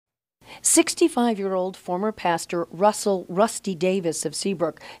65-year-old former pastor Russell Rusty Davis of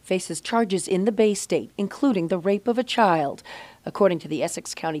Seabrook faces charges in the Bay State, including the rape of a child. According to the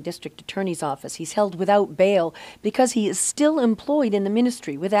Essex County District Attorney's Office, he's held without bail because he is still employed in the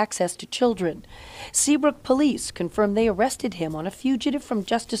ministry with access to children. Seabrook police confirmed they arrested him on a fugitive from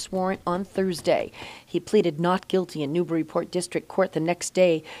justice warrant on Thursday. He pleaded not guilty in Newburyport District Court the next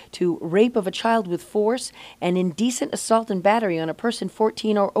day to rape of a child with force and indecent assault and battery on a person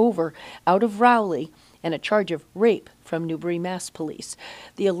 14 or over out of Rowley, and a charge of rape from Newbury Mass Police.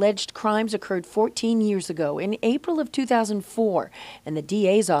 The alleged crimes occurred 14 years ago in April of 2004, and the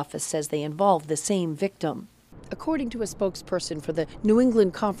DA's office says they involve the same victim. According to a spokesperson for the New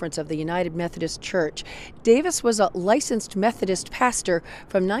England Conference of the United Methodist Church, Davis was a licensed Methodist pastor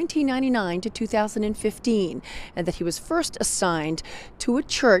from 1999 to 2015, and that he was first assigned to a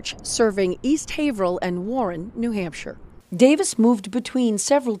church serving East Haverhill and Warren, New Hampshire. Davis moved between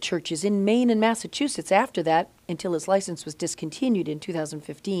several churches in Maine and Massachusetts after that, until his license was discontinued in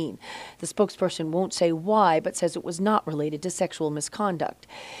 2015. The spokesperson won't say why, but says it was not related to sexual misconduct.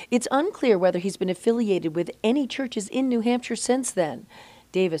 It's unclear whether he's been affiliated with any churches in New Hampshire since then.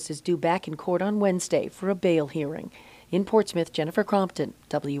 Davis is due back in court on Wednesday for a bail hearing. In Portsmouth, Jennifer Crompton,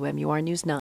 WMUR News 9.